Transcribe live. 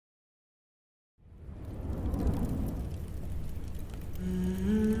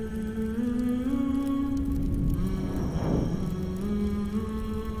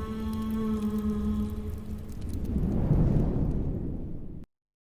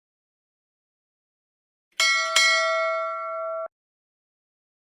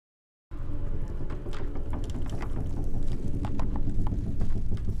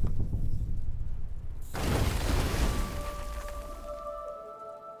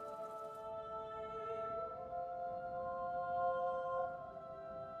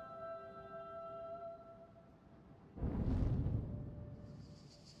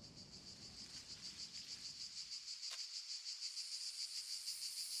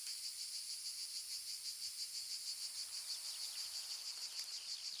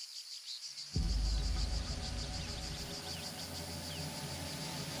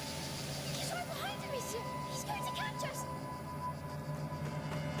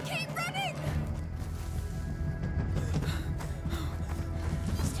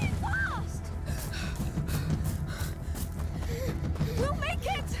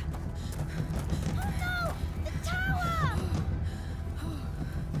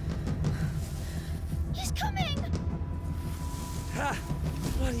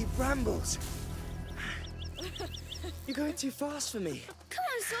bloody brambles! You're going too fast for me. Come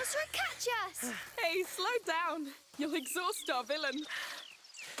on, Sorcerer, catch us! Hey, slow down. You'll exhaust our villain.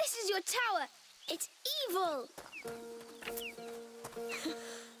 This is your tower. It's evil.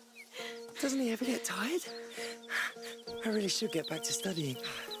 Doesn't he ever get tired? I really should get back to studying.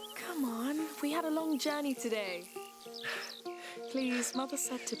 Come on, we had a long journey today. Please, Mother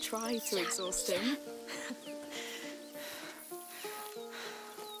said to try to exhaust him.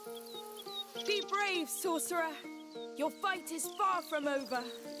 Be brave, Sorcerer. Your fight is far from over.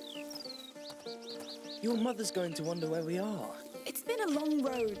 Your mother's going to wonder where we are. It's been a long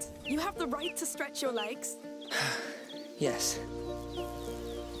road. You have the right to stretch your legs. Yes.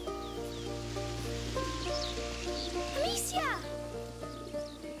 Amicia!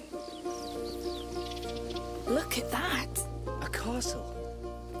 Look at that. A castle.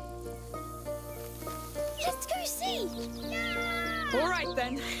 Let's go see! All right,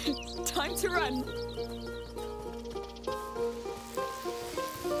 then. Time to run.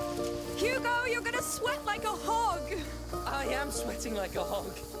 Hugo, you're gonna sweat like a hog. I am sweating like a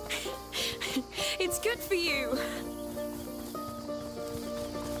hog. It's good for you.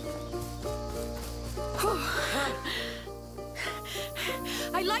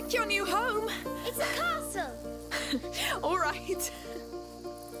 I like your new home. It's a castle. All right.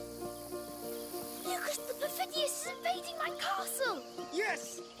 Lucas the Perfidious is invading my castle.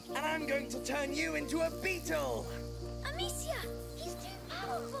 Yes! And I'm going to turn you into a beetle! Amicia, he's too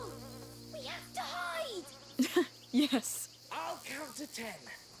powerful. We have to hide. Yes. I'll count to 10.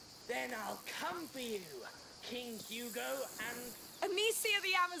 Then I'll come for you, King Hugo and... Amicia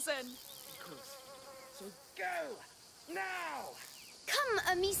the Amazon. So go! Now!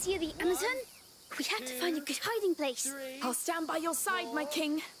 Come, Amicia the Amazon. We have to find a good hiding place. 3, I'll stand by your side, my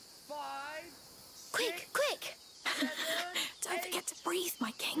king. 5, Quick, quick. 7, Don't forget to breathe,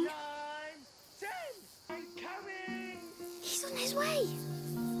 my king. 9, 10! I'm coming! He's on his way.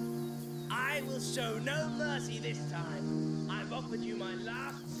 I will show no mercy this time. I've offered you my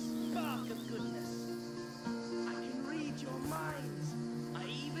last spark of goodness. I can read your minds. I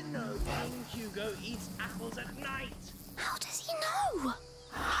even know King Hugo eats apples at night. How does he know?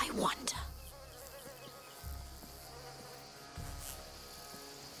 I wonder.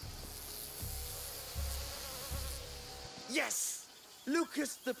 Yes!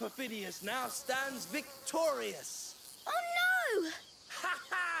 Lucas the Perfidious now stands victorious. Oh no! Ha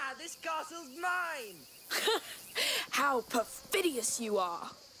ha! This castle's mine! How perfidious you are.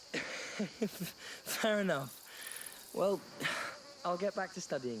 Fair enough. Well, I'll get back to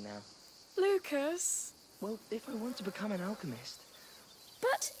studying now. Lucas. Well, if I want to become an alchemist,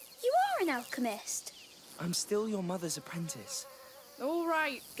 But you are an alchemist. I'm still your mother's apprentice. All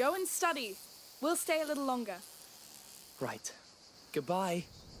right, go and study. We'll stay a little longer. Right. Goodbye.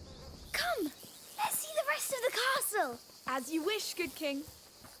 Come, let's see the rest of the castle. As you wish, good king.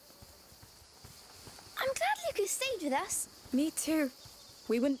 I'm glad Lucas stayed with us. Me too.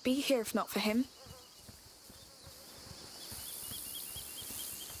 We wouldn't be here if not for him.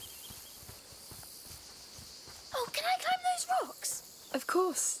 Oh, can I climb those rocks? Of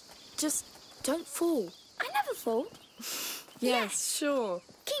course. Just don't fall. I never fall. Yes, sure.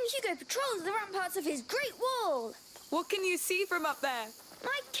 King Hugo patrols the ramparts of his great wall. What can you see from up there?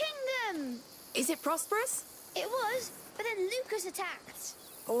 My kingdom. Is it prosperous? It was, but then Lucas attacked.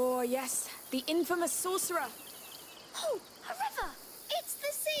 Oh, yes. The infamous sorcerer. Oh, a river. It's the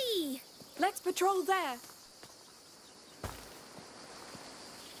sea. Let's patrol there.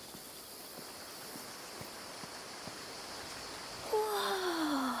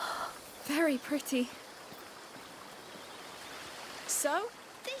 Whoa. Very pretty. So,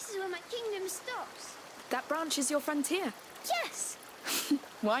 This is where my kingdom stops. that branch is your frontier. Yes.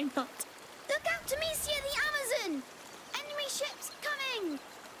 Why not? Look out, Amicia the Amazon. Enemy ships coming.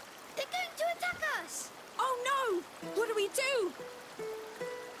 They're going to attack us. Oh no! What do we do?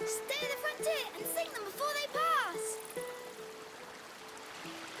 Stay at the frontier and sink them before they pass.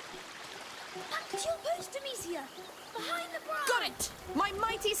 Back to your post, Amicia. Behind the branch. Got it! My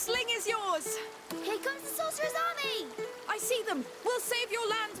mighty sling is yours! Here comes the sorcerer's army. I see them! We'll save your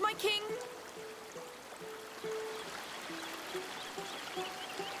land, my king!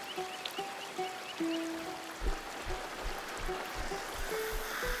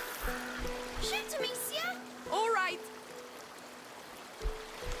 Shoot, Amicia. All right!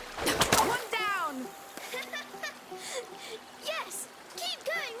 One down! Yes. Keep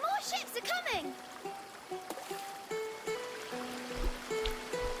going. More ships are coming.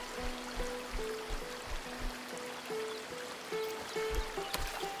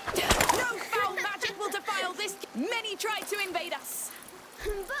 No foul magic will defile this! Many tried to invade us!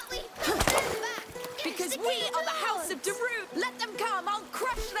 but we pushed them back. Because we are the House of Darude. Let them come. I'll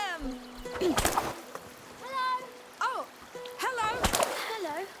crush them. Hello. Oh, hello.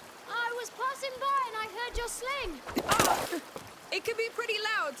 Hello. I was passing by and I heard your sling. Oh, it can be pretty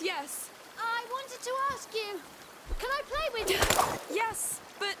loud, yes. I wanted to ask you, can I play with you? Yes,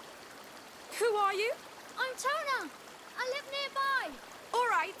 but who are you? I'm Tona. I live nearby. All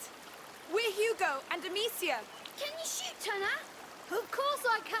right. We're Hugo and Amicia. Can you shoot, Tona? Of course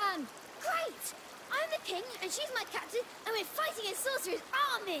I can. Great! I'm the king, and she's my captain, and we're fighting a sorcerer's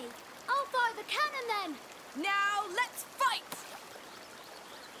army. I'll fire the cannon then. Now let's fight!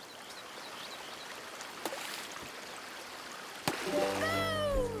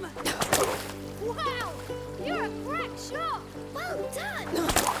 Boom! Wow! You're a crack shot. Well done!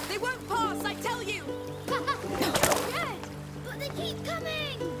 They won't pass, I tell you! Good. But they keep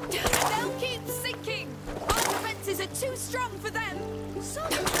coming! And they'll keep sinking! Our defenses are too strong for them!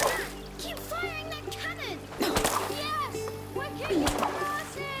 Soldier Tona, keep firing that cannon! Yes, we're kicking their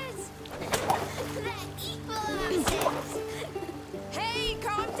asses. They're equal asses! Hey,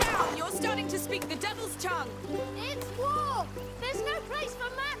 calm down! You're starting to speak the devil's tongue! It's war. There's no place for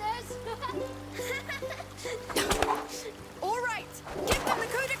manners. All right! Give them the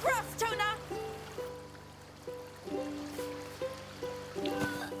coup de grace, Tona!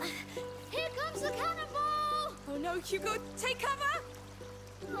 Here comes the cannonball. Oh no, Hugo, take cover!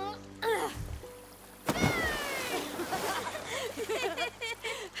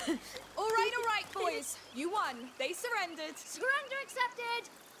 All right, boys. You won. They surrendered. Surrender accepted.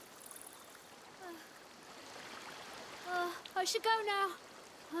 I should go now.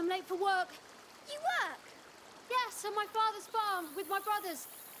 I'm late for work. You work? Yes, on my father's farm with my brothers.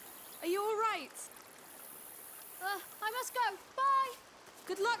 Are you all right? I must go. Bye.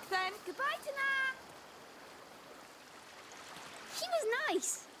 Good luck, then. Goodbye, Tona! She was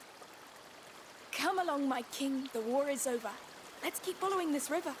nice. Come along, my king. The war is over. Let's keep following this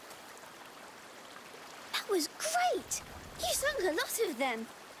river. That was great! You sunk a lot of them.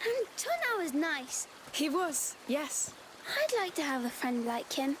 And Tona was nice. He was, yes. I'd like to have a friend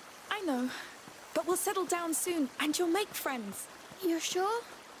like him. I know. But we'll settle down soon, and you'll make friends. You're sure?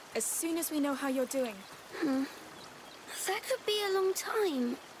 As soon as we know how you're doing. That could be a long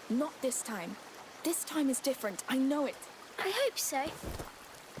time. Not this time. This time is different. I know it. I hope so.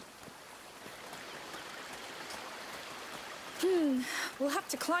 We'll have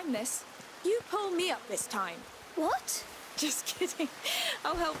to climb this. You pull me up this time. What? Just kidding.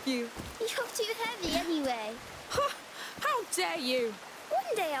 I'll help you. You're too heavy anyway. Huh, how dare you?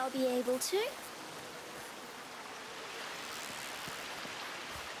 One day I'll be able to.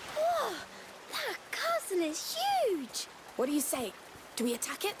 Whoa! That castle is huge! What do you say? Do we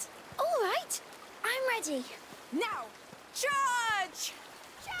attack it? All right, I'm ready. Now, charge!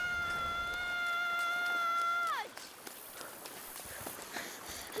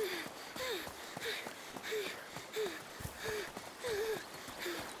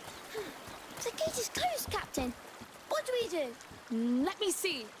 The gate is closed, Captain. What do we do? Let me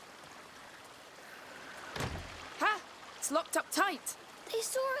see. Ha! It's locked up tight. They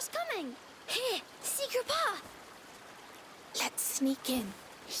saw us coming. Here, secret path. Let's sneak in.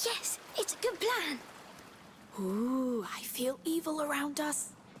 Yes, it's a good plan. Ooh, I feel evil around us.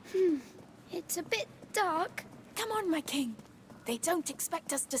 It's a bit dark. Come on, my king. They don't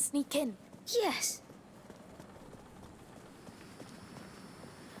expect us to sneak in. Yes.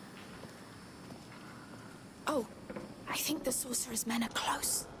 Oh, I think the sorcerer's men are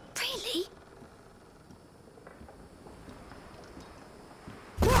close. Really?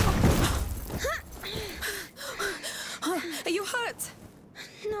 Are you hurt?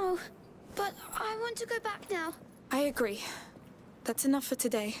 No, but I want to go back now. I agree. That's enough for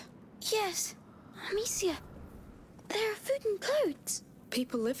today. Yes, Amicia. There are food and clothes.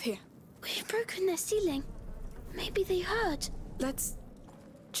 People live here. We've broken their ceiling. Maybe they heard. Let's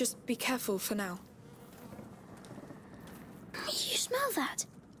just be careful for now. You smell that?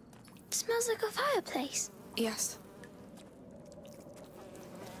 It smells like a fireplace. Yes.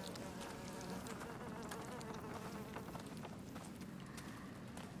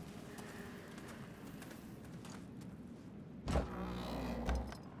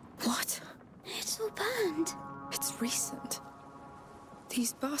 What? It's all burned. It's recent.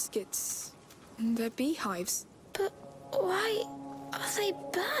 These baskets, they're beehives. But why are they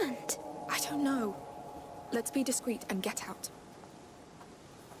burned? I don't know. Let's be discreet and get out.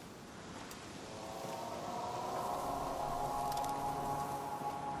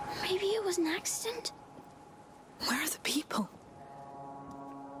 Maybe it was an accident? Where are the people?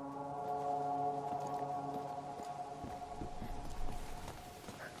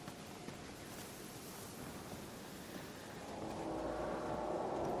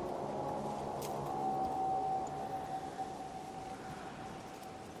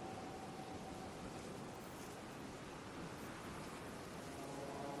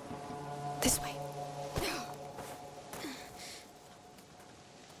 This way.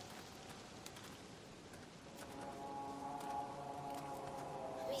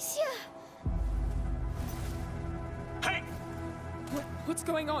 Monsieur! Hey! What's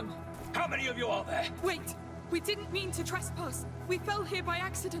going on? How many of you are there? Wait! We didn't mean to trespass. We fell here by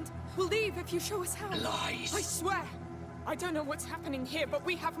accident. We'll leave if you show us how. Lies! I swear! I don't know what's happening here, but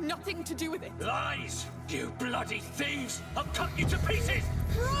we have nothing to do with it. Lies! You bloody thieves! I'll cut you to pieces!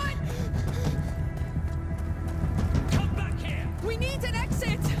 Run! Come back here! We need an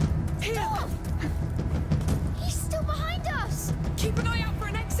exit! Here! Stop! He's still behind us! Keep an eye out for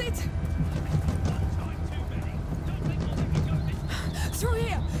an exit! One time too many. Don't think we'll let you go this time. Through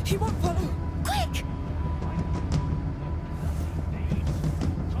here! He won't follow! Quick!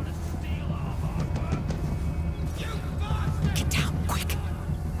 Trying to steal our hard work. You bastard! Get down, quick!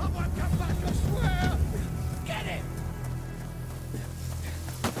 I won't come back, I swear! Get him!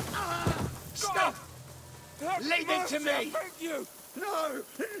 Stop! Leave it to me! Thank you! No!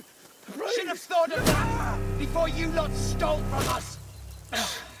 Should have thought of that before you lot stole from us!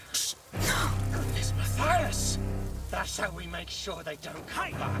 Goodness, Matthias! That's how we make sure they don't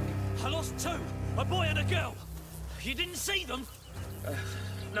come back. I lost two! A boy and a girl! You didn't see them?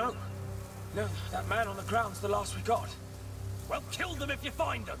 No. No, that man on the ground's the last we got. Well, kill them if you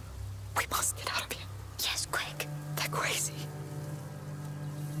find them! We must get out of here. Yes, quick! They're crazy.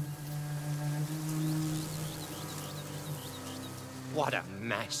 What a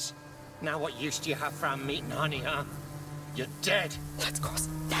mess. Now what use do you have for our meat and honey, huh? You're dead. Let's cross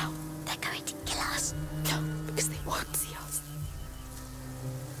now. They're going to kill us! No, because they won't see us.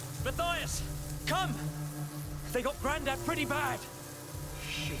 Matthias! Come! They got Grandad pretty bad!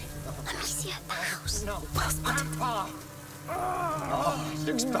 Shit. Amicia, the house! No. Grandpa! Oh, it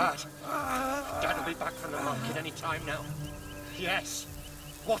looks bad. Dad will be back from the market any time now. Yes.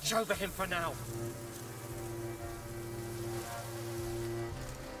 Watch over him for now.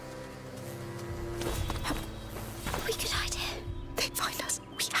 We could hide here. They'd find us.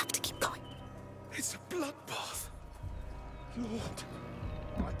 We have to keep going. It's a bloodbath! Lord!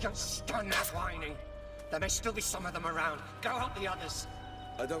 Oh, don't stand there whining. There may still be some of them around. Go help the others.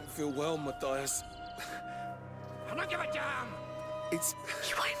 I don't feel well, Matthias. I don't give a damn. It's...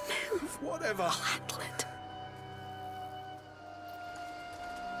 You won't move. whatever. I'll handle it.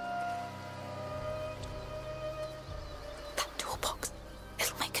 That toolbox.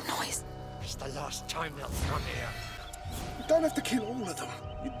 It'll make a noise. It's the last time they'll come here. You don't have to kill all of them.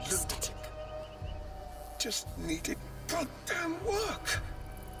 You Steady. just needed goddamn work.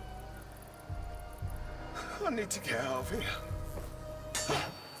 I need to get out of here.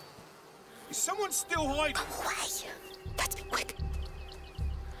 Is someone still hiding? Go away. Let's be quick.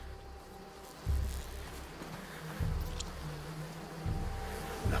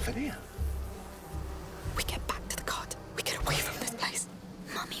 Nothing here. We get back to the cart. We get away from this place.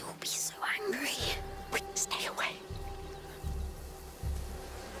 Mummy will be so angry. We stay away.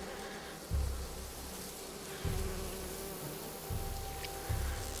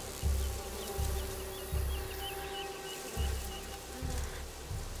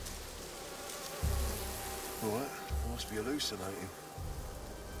 What? I must be hallucinating.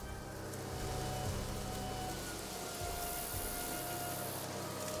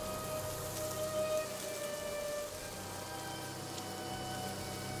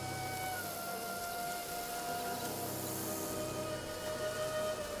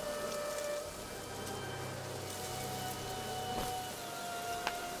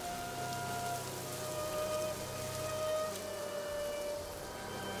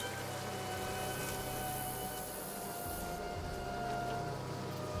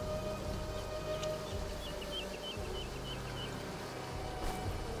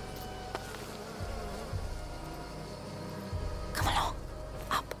 Come along.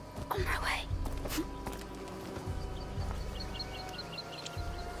 Up. On my way.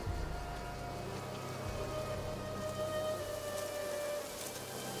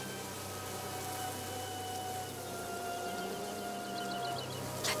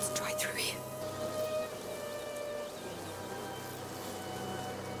 Let's try through here.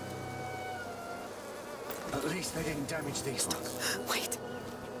 At least they didn't damage these ones. Wait.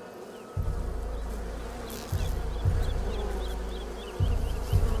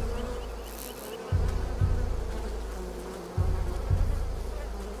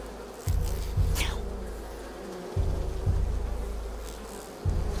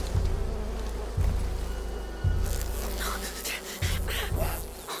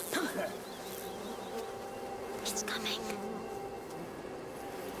 It's coming.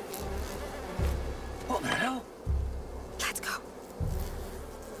 What the hell? Let's go.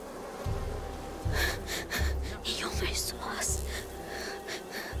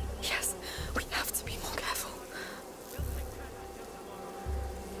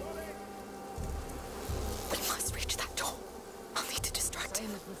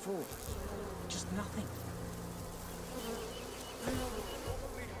 same as before. Just nothing.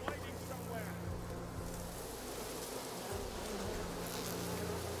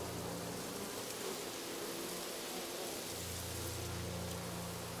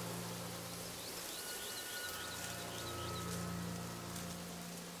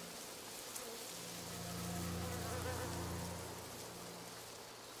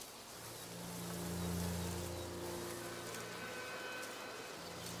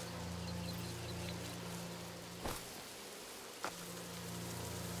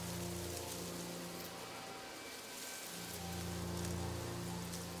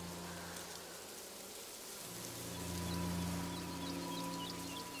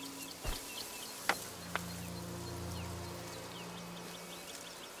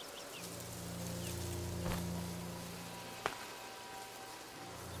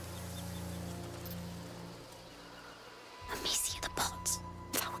 Let me see the pots.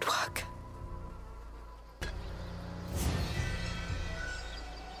 That would work.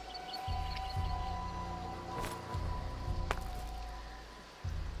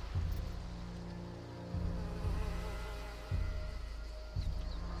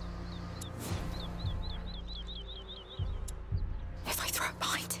 If I throw it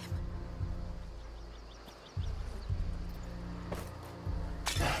behind him.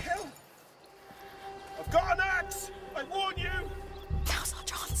 Hell! I've got an axe! I warn you! Now's our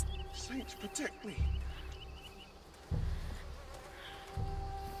chance. Saints protect me.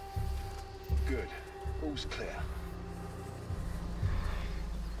 Good. All's clear.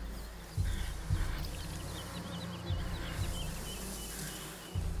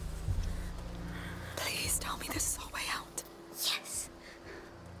 Please tell me this is our way out. Yes.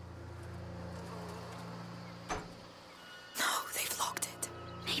 No, they've locked it.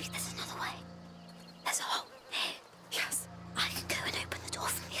 Maybe there's another way. There's a hole here. Yes. I can go and open the door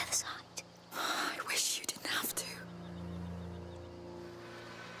from the other side. I wish you didn't have to.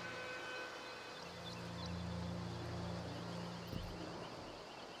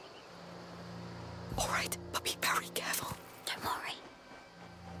 All right, but be very careful. Don't worry.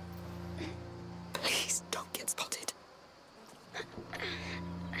 Please don't get spotted.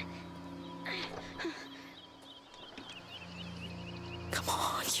 Come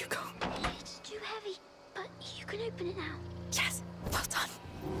on, Hugo. It's too heavy, but you can open it now. Yes, well done.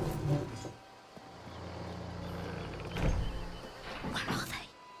 Where are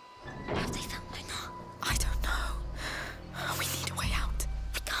they? Have they found my knob? I don't know. We need a way out.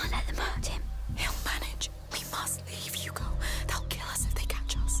 We can't let them hurt him. He'll manage. We must leave, Hugo. They'll kill us if they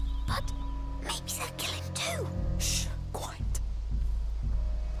catch us. But maybe they'll kill him too. Shh, quiet.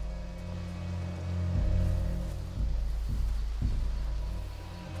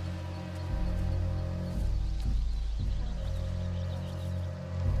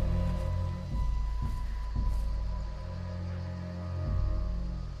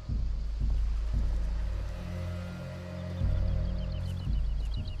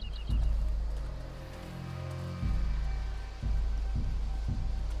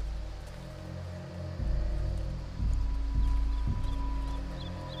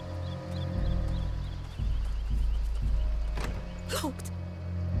 Locked.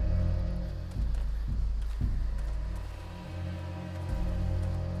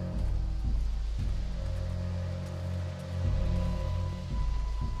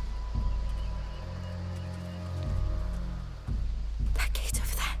 That gate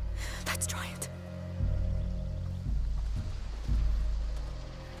over there. Let's try it.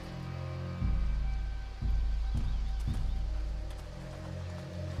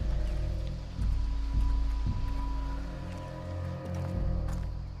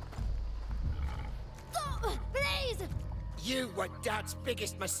 Stop! Please! You were Dad's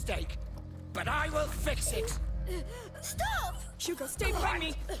biggest mistake, but I will fix it. Stop! Hugo, stay behind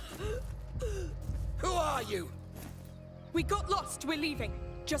me. Who are you? We got lost. We're leaving.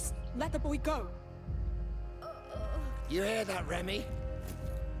 Just let the boy go. You hear that, Remy?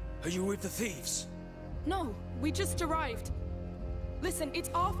 Are you with the thieves? No, we just arrived. Listen, it's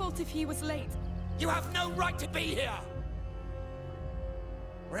our fault if he was late. You have no right to be here!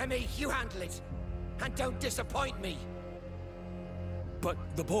 Remy, you handle it. And don't disappoint me. But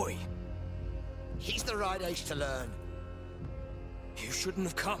the boy, He's the right age to learn. you shouldn't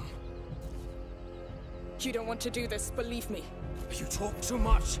have come. You don't want to do this, believe me. You talk too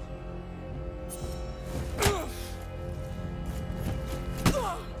much.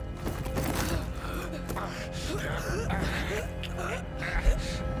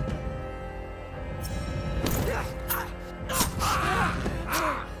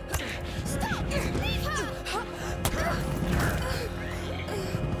 Stop! Leave her!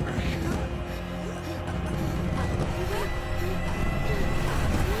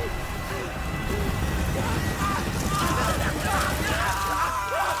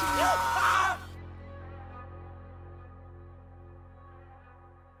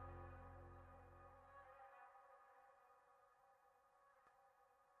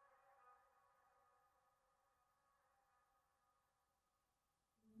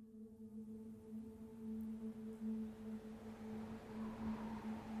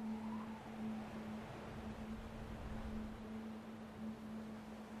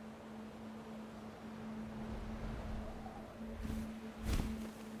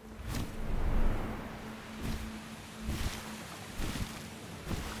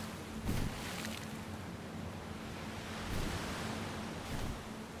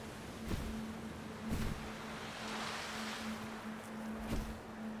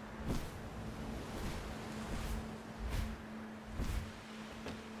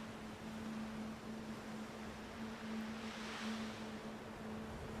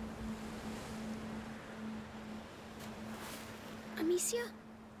 Amicia?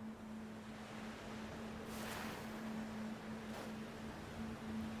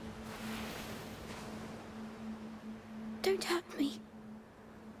 Don't hurt me.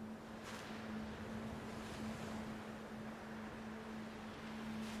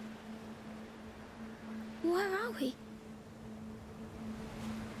 Where are we?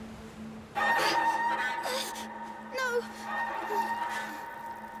 No!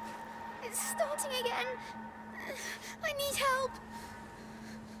 It's starting again. I need help.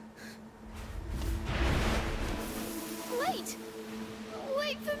 Wait!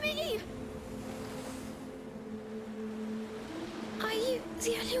 Wait for me! Are you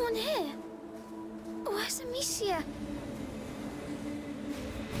the only one here? Where's Amicia?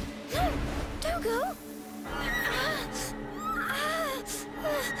 No! Don't go!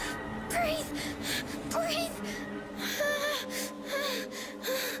 Breathe! Breathe!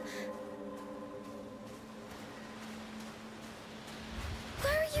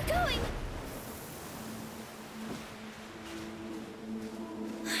 Where are you going?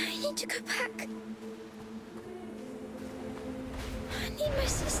 I need to go back. I need my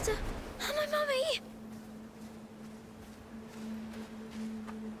sister and my mummy.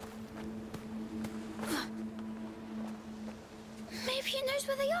 Maybe he knows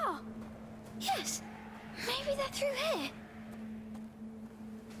where they are. Yes, maybe they're through here.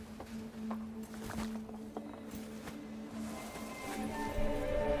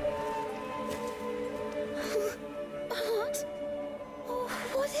 What?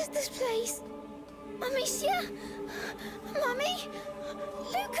 What is this place? Amicia? Mummy?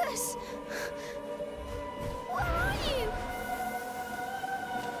 Lucas? Where are you?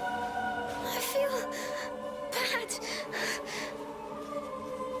 I feel bad.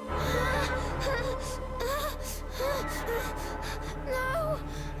 No!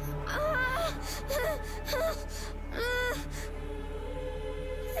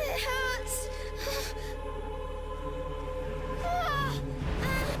 It hurts.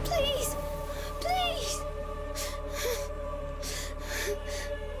 Please! Please!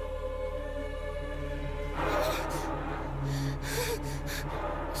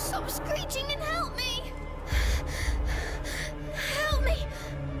 Stop screeching and help me! Help me!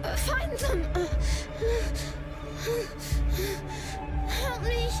 Find them! Help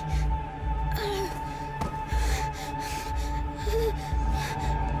me!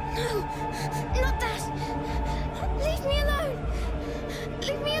 No! Not that! Leave me alone!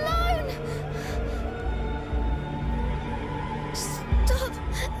 Leave me alone! Stop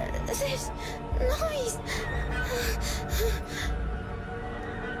this noise!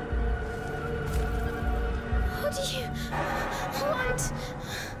 What do you want?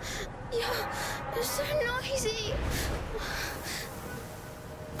 You're so noisy.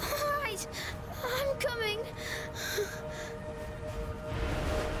 All right, I'm coming.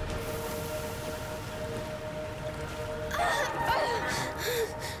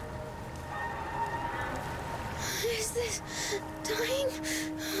 Is this dying?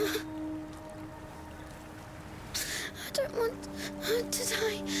 I don't want to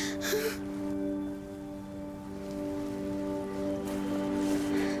die.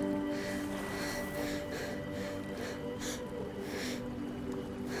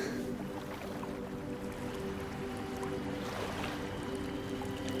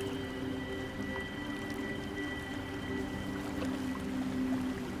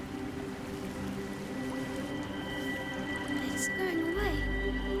 It's going away.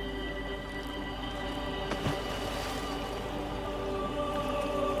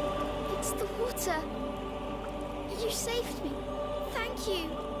 It's the water. You saved me. Thank you.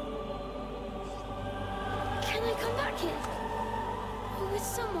 Can I come back here? Or with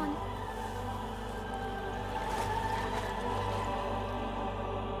someone?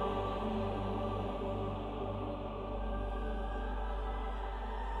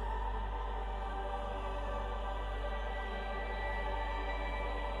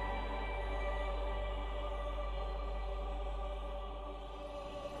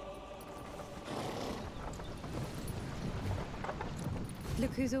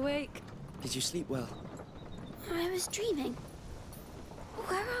 Look who's awake. Did you sleep well? I was dreaming.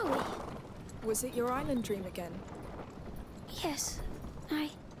 Where are we? Was it your island dream again? Yes, I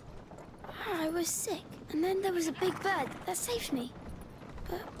was sick, and then there was a big bird that saved me.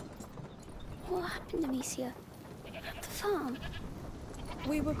 But what happened, Amicia? At the farm?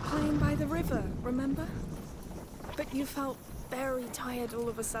 We were playing by the river, remember? But you felt very tired all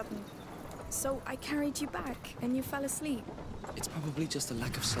of a sudden. So I carried you back, and you fell asleep. It's probably just a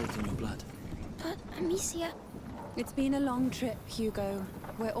lack of salt in your blood. But, Amicia... It's been a long trip, Hugo.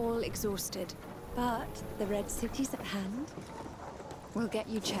 We're all exhausted. But the Red City's at hand. We'll get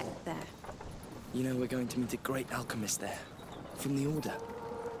you checked there. You know, we're going to meet a great alchemist there. From the Order.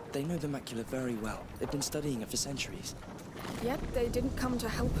 They know the macula very well. They've been studying it for centuries. Yet they didn't come to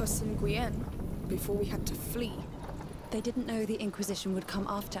help us in Guyenne before we had to flee. They didn't know the Inquisition would come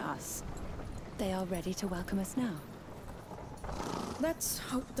after us. They are ready to welcome us now. Let's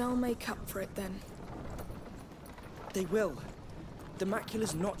hope they'll make up for it then. They will. The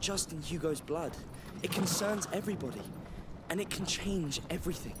macula's not just in Hugo's blood. It concerns everybody. And it can change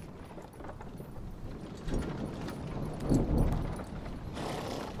everything.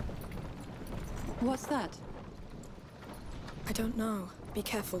 What's that? I don't know. Be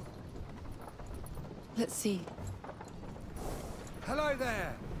careful. Let's see. Hello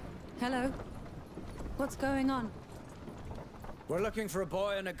there! Hello? What's going on? We're looking for a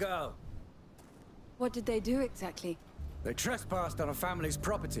boy and a girl. What did they do exactly? They trespassed on a family's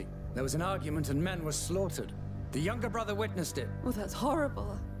property. There was an argument and men were slaughtered. The younger brother witnessed it. Oh, that's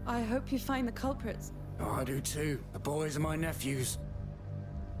horrible. I hope you find the culprits. Oh, I do too. The boys are my nephews.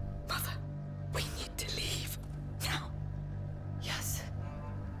 Mother, we need to leave. Now. Yes.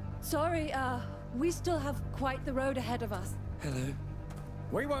 Sorry, we still have quite the road ahead of us. Hello.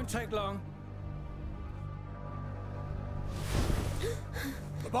 We won't take long.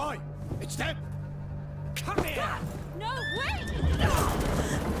 The boy! It's them! Come here! No, wait!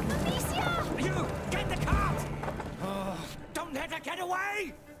 Amicia! You! Get the cart! Oh, don't let her get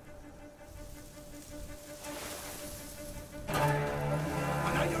away!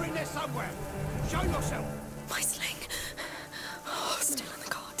 I know you're in there somewhere. Show yourself! My sling. Oh, still in the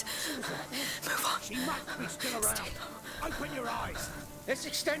cart. Move on. She must be still around. Stay low. Open your eyes. Let's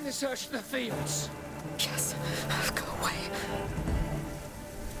extend the search to the fields. Yes. Go away.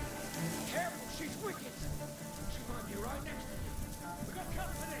 Careful, she's wicked. She might be right next to you. We've got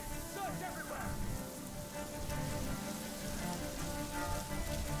company. Search everywhere.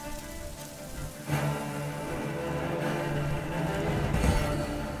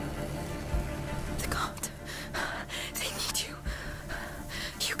 The guard. They need you.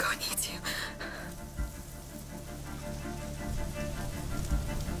 Hugo needs you.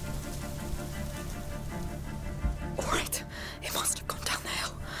 All right. It must have gone down the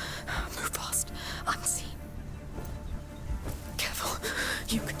hill. Move fast. Unseen. Careful.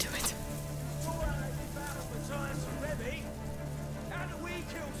 You can do it. How do we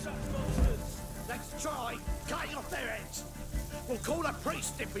kill such monsters? Let's try cutting off their heads. We'll call a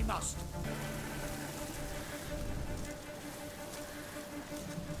priest if we must.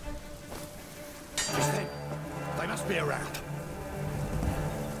 It's them. They must be around.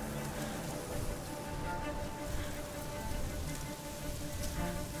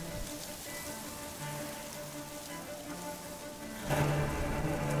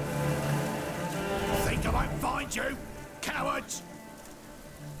 Think I won't find you, cowards!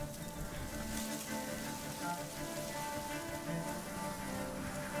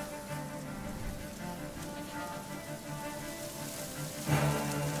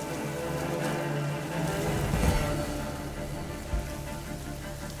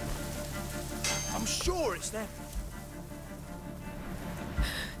 I'm sure it's them.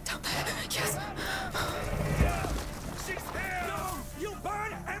 Down there. Yes. She's here! No! You'll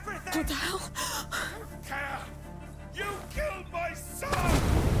burn everything! What the hell? Care! You killed my son!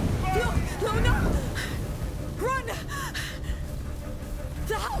 No! No! No! Run!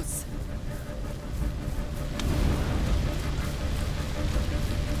 The house!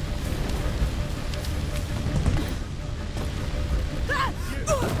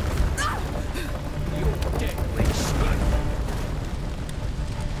 You dead,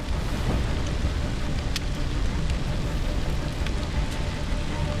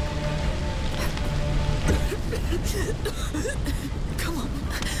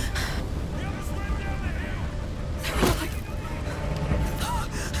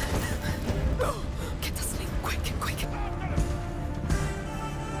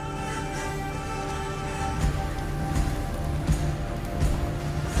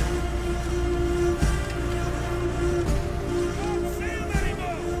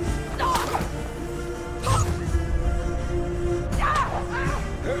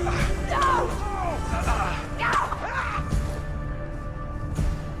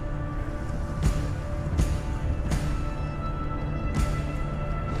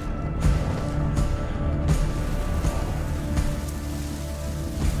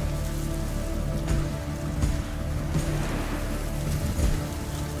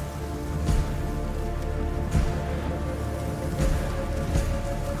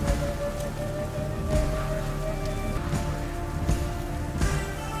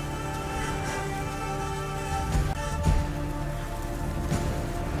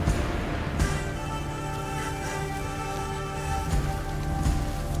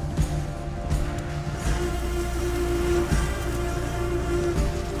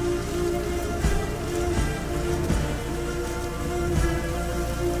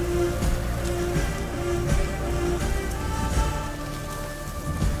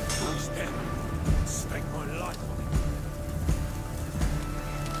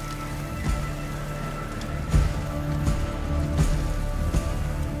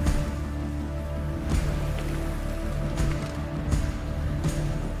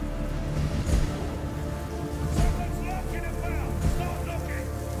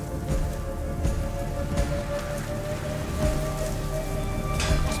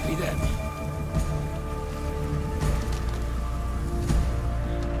 me then.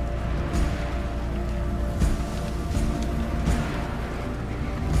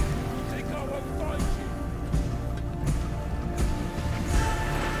 Think I won't find you?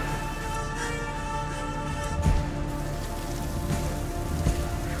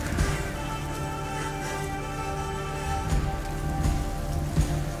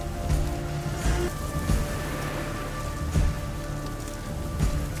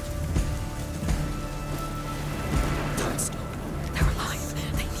 Don't stop. They're alive.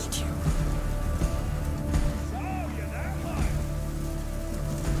 They need you. So, you're that light.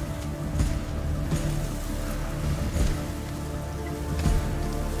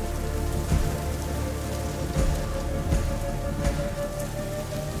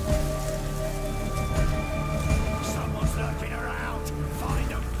 Someone's lurking around. Find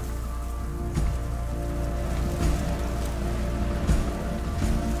them.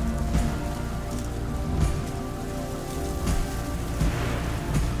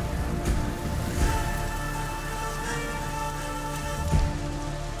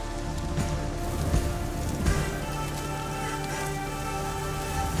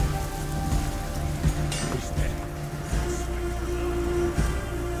 Who's there?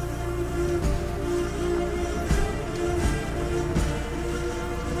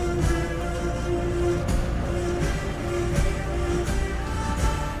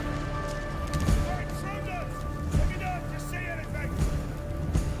 Right, Saunders! Look it up to see anything!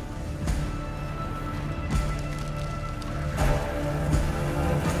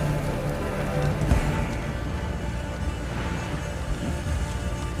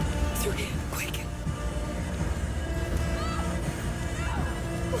 Through here, quick.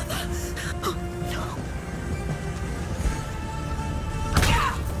 Mother. Oh, no.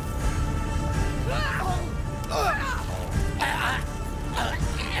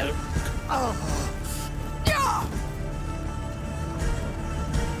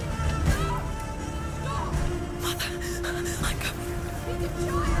 Mother, I'm coming.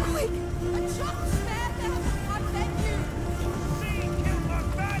 Quick. See, killed my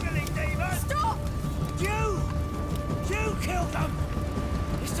family, demon! Stop! You killed them!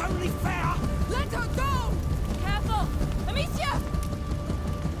 It's only fair! Let her go! Careful! Amicia!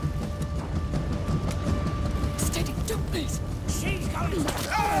 Steady, don't miss. She's going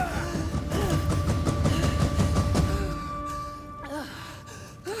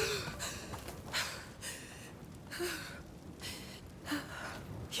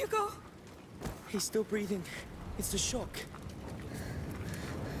Hugo. He's still breathing. It's the shock.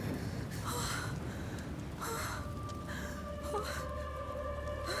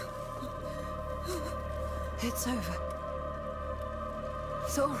 It's over.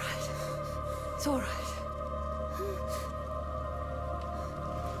 It's all right. It's all right.